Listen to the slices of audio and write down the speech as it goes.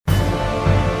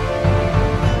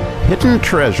hidden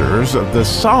treasures of the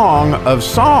Song of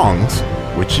Songs,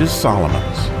 which is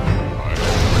Solomon's.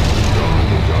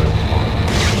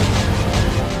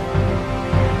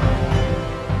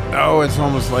 Oh, it's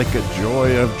almost like a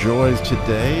joy of joys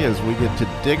today as we get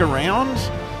to dig around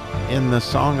in the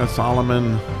Song of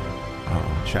Solomon,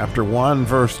 chapter 1,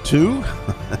 verse 2.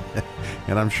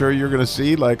 And I'm sure you're going to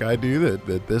see, like I do,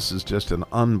 that this is just an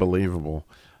unbelievable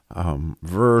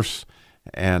verse.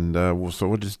 And so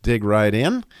we'll just dig right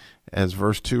in. As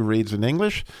verse 2 reads in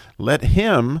English, "Let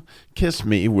him kiss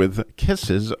me with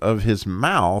kisses of his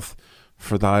mouth,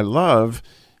 for thy love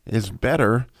is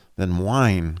better than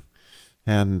wine."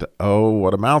 And oh,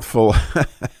 what a mouthful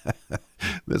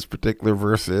this particular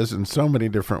verse is in so many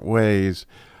different ways,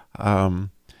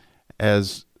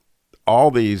 as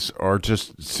all these are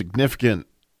just significant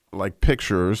like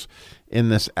pictures in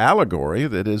this allegory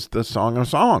that is the Song of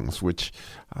Songs, which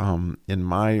in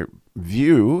my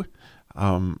view,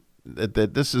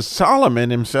 that this is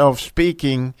Solomon himself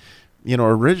speaking,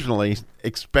 originally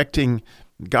expecting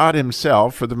God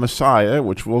himself for the Messiah,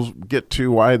 which we'll get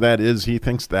to why that is. He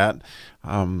thinks that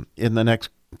in the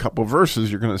next couple verses,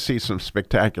 you're going to see some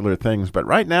spectacular things. But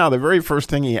right now, the very first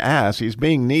thing he asks, he's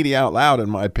being needy out loud, in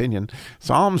my opinion.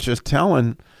 Solomon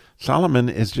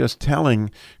is just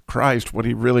telling Christ what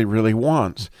he really, really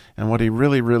wants. And what he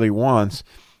really, really wants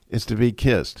is to be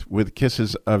kissed with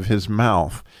kisses of his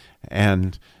mouth.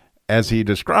 And as he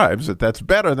describes it, that's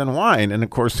better than wine. And of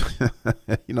course,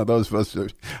 those of us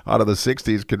out of the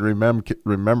 60s can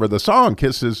remember the song,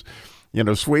 Kisses,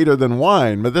 sweeter than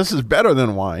wine. But this is better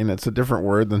than wine. It's a different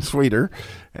word than sweeter.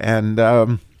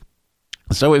 And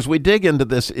so as we dig into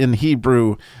this in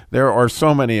Hebrew, there are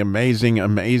so many amazing,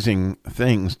 amazing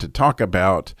things to talk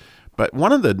about. But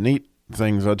one of the neat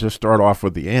things, I'll just start off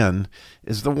with the end,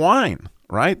 is the wine.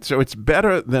 Right? So it's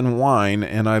better than wine,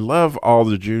 and I love all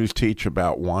the Jews teach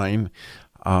about wine,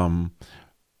 that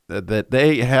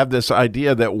they have this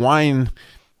idea that wine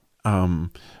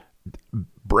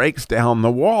breaks down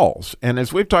the walls. And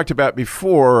as we've talked about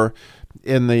before,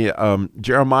 in the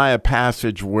Jeremiah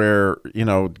passage where,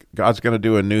 God's going to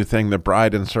do a new thing, the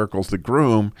bride encircles the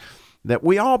groom, that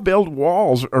we all build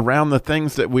walls around the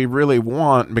things that we really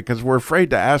want because we're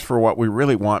afraid to ask for what we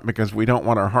really want because we don't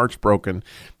want our hearts broken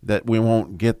that we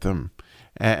won't get them.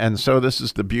 And so this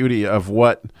is the beauty of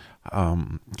what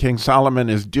King Solomon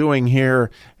is doing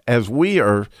here as we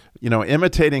are,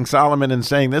 imitating Solomon and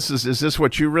saying, is this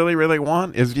what you really, really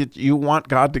want? Is it you want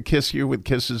God to kiss you with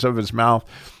kisses of his mouth?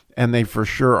 And they for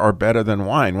sure are better than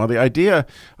wine. Well, the idea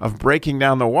of breaking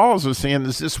down the walls is saying,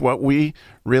 is this what we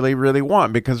really, really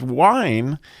want? Because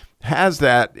wine has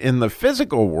that in the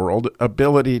physical world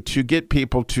ability to get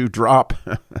people to drop,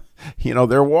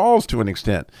 their walls to an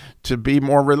extent, to be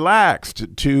more relaxed,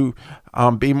 to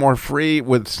be more free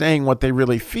with saying what they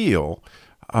really feel.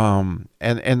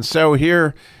 And so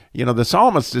here, the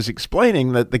psalmist is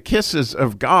explaining that the kisses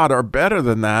of God are better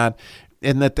than that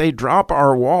in that they drop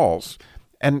our walls.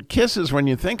 And kisses, when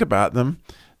you think about them,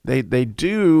 they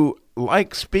do,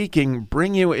 like speaking,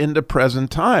 bring you into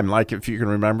present time. Like if you can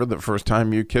remember the first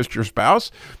time you kissed your spouse,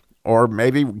 or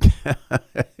maybe,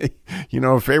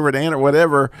 a favorite aunt or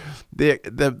whatever,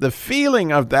 the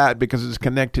feeling of that, because it's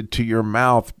connected to your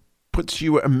mouth, puts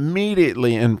you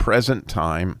immediately in present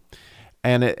time.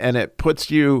 And it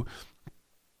puts you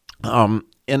in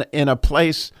a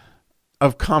place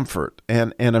of comfort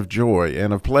and of joy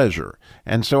and of pleasure.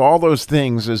 And so all those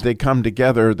things, as they come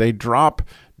together, they drop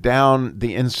down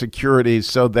the insecurities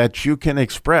so that you can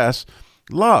express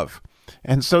love.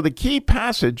 And so the key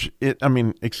passage,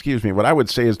 what I would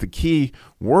say is the key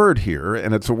word here,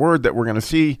 and it's a word that we're going to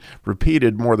see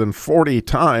repeated more than 40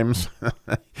 times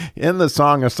in the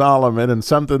Song of Solomon, and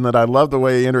something that I love the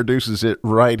way he introduces it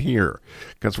right here.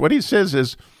 Because what he says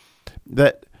is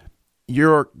that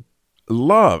your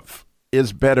love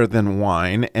is better than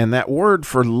wine. And that word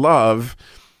for love,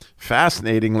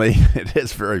 fascinatingly, it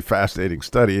is a very fascinating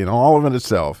study in all of it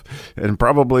itself. And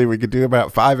probably we could do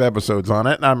about 5 episodes on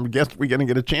it. And I guess we're going to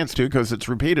get a chance to because it's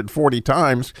repeated 40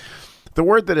 times. The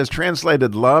word that is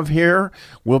translated love here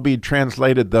will be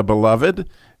translated the beloved.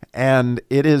 And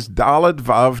it is Daelt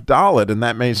Vuv Dalet. And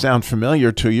that may sound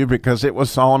familiar to you because it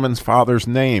was Solomon's father's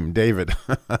name, David.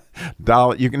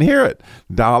 Dalet, you can hear it.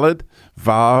 Daelt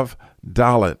Vuv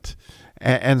Dalet.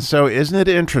 And so isn't it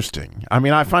interesting?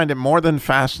 I find it more than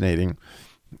fascinating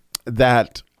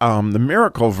that the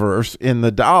miracle verse in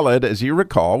the Dalet, as you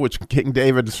recall, which King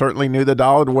David certainly knew the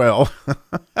Dalet well,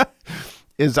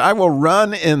 is, "I will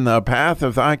run in the path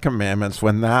of thy commandments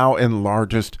when thou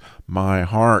enlargest my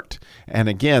heart." And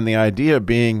again, the idea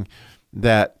being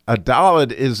that a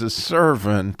Dalet is a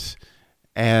servant,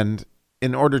 and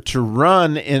in order to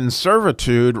run in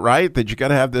servitude, right, that you got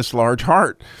to have this large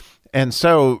heart. And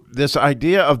so this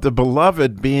idea of the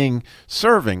beloved being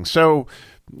serving. So,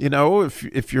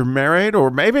 if you're married, or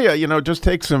maybe, just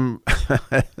take some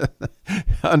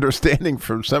understanding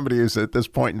from somebody who's at this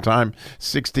point in time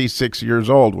 66 years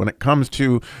old. When it comes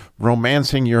to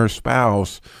romancing your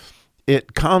spouse,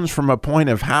 it comes from a point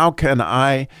of, how can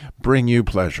I bring you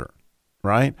pleasure,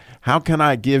 right? How can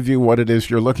I give you what it is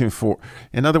you're looking for?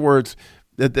 In other words,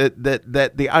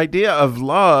 that the idea of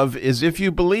love is, if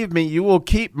you believe me, you will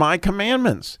keep my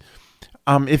commandments.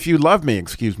 If you love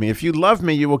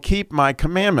me, you will keep my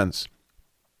commandments.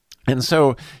 And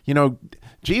so,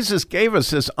 Jesus gave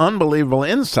us this unbelievable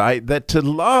insight that to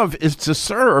love is to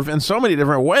serve in so many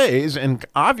different ways. And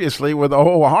obviously, with a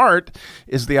whole heart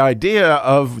is the idea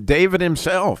of David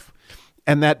himself.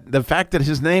 And that the fact that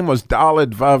his name was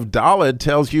Daelt Vuv Dalet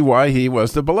tells you why he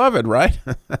was the beloved, right?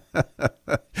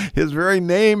 His very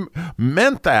name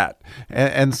meant that.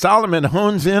 And Solomon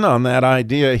hones in on that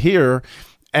idea here,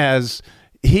 as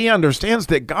he understands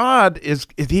that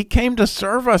he came to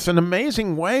serve us in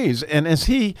amazing ways. And as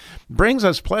he brings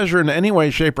us pleasure in any way,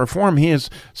 shape, or form, he is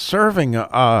serving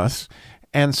us.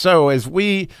 And so as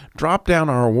we drop down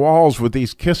our walls with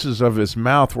these kisses of his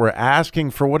mouth, we're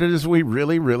asking for what it is we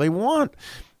really, really want.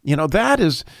 That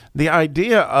is the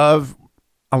idea of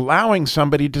allowing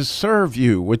somebody to serve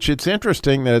you, which it's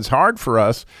interesting that it's hard for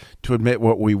us to admit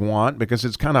what we want, because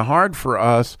it's kind of hard for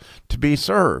us to be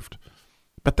served.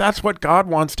 But that's what God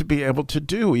wants to be able to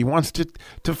do. He wants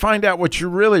to find out what you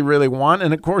really, really want.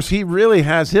 And of course, he really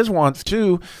has his wants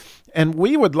too. And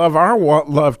we would love our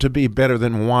love to be better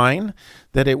than wine,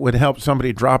 that it would help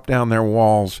somebody drop down their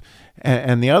walls.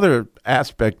 And the other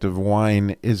aspect of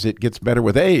wine is it gets better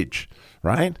with age,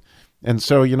 right? And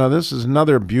so, this is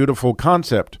another beautiful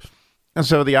concept. And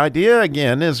so the idea,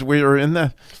 again, is we're in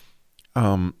the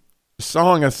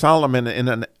Song of Solomon in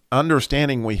an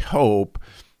understanding, we hope,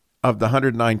 of the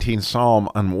 119th Psalm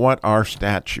on what are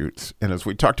statutes. And as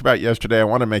we talked about yesterday, I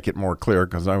want to make it more clear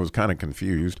because I was kind of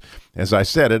confused as I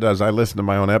said it, as I listened to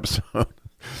my own episode,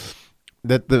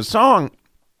 that the Song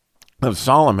of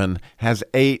Solomon has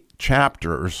 8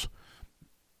 chapters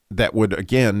that would,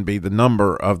 again, be the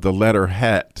number of the letter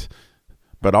Het,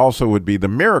 but also would be the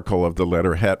miracle of the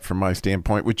letter Het from my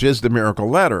standpoint, which is the miracle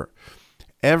letter.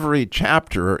 Every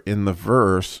chapter in the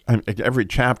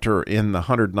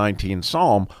 119th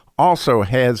Psalm also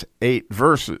has 8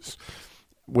 verses,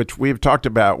 which we've talked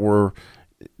about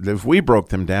as we broke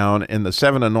them down in the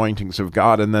 7 anointings of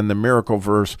God, and then the miracle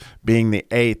verse being the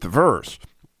 8th verse.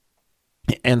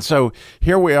 And so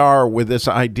here we are with this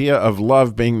idea of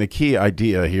love being the key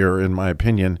idea here, in my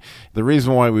opinion. The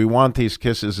reason why we want these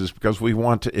kisses is because we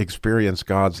want to experience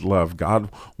God's love,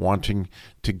 God wanting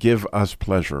to give us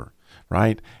pleasure,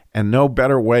 right? And no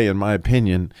better way, in my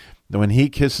opinion, than when he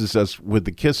kisses us with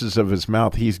the kisses of his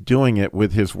mouth, he's doing it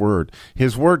with his word.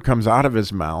 His word comes out of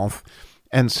his mouth.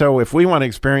 And so if we want to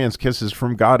experience kisses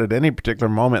from God at any particular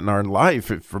moment in our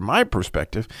life, from my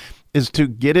perspective, is to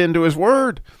get into his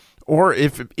word. Or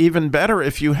if even better,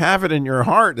 if you have it in your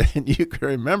heart and you can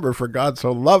remember, for God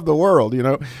so loved the world,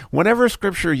 whatever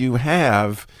scripture you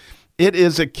have, it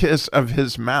is a kiss of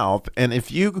his mouth. And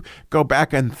if you go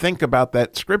back and think about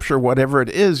that scripture, whatever it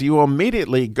is, you will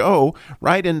immediately go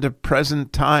right into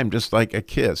present time, just like a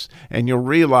kiss. And you'll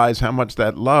realize how much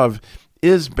that love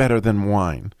is better than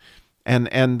wine.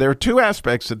 And there are 2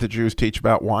 aspects that the Jews teach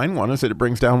about wine. One is that it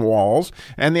brings down walls.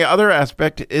 And the other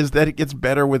aspect is that it gets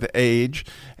better with age.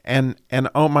 And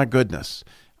oh my goodness,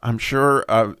 I'm sure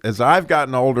as I've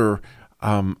gotten older,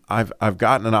 I've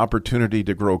gotten an opportunity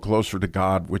to grow closer to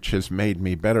God, which has made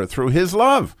me better through his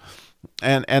love.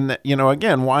 And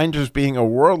again, wine just being a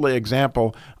worldly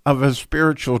example of a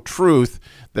spiritual truth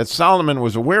that Solomon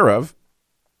was aware of,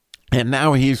 and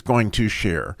now he's going to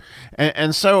share.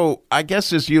 And so I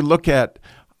guess as you look at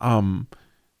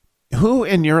who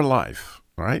in your life,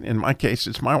 right? In my case,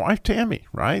 it's my wife, Tammy,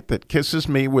 right? That kisses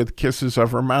me with kisses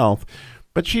of her mouth.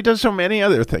 But she does so many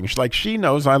other things. Like, she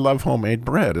knows I love homemade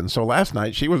bread. And so last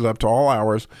night she was up to all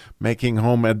hours making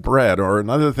homemade bread. Or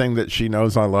another thing that she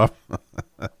knows I love,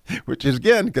 which is,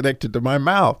 again, connected to my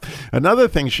mouth. Another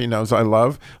thing she knows I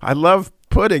love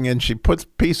pudding, and she puts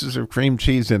pieces of cream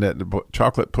cheese in it,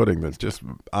 chocolate pudding that's just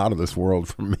out of this world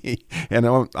for me.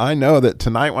 And I know that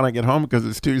tonight when I get home, because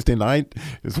it's Tuesday night,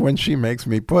 is when she makes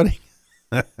me pudding.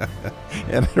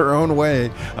 In her own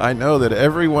way, I know that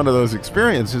every one of those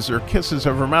experiences are kisses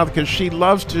of her mouth, because she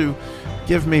loves to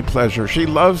give me pleasure. She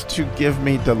loves to give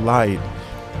me delight.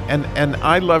 And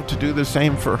I love to do the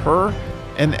same for her.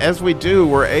 And as we do,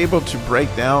 we're able to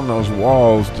break down those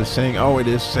walls to saying, oh, it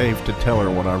is safe to tell her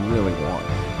what I really want,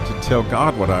 to tell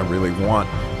God what I really want,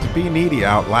 to be needy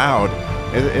out loud.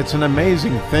 It's an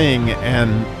amazing thing.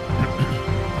 And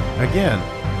again,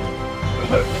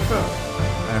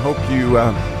 I hope you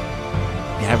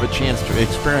have a chance to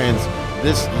experience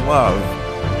this love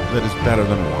that is better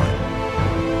than wine.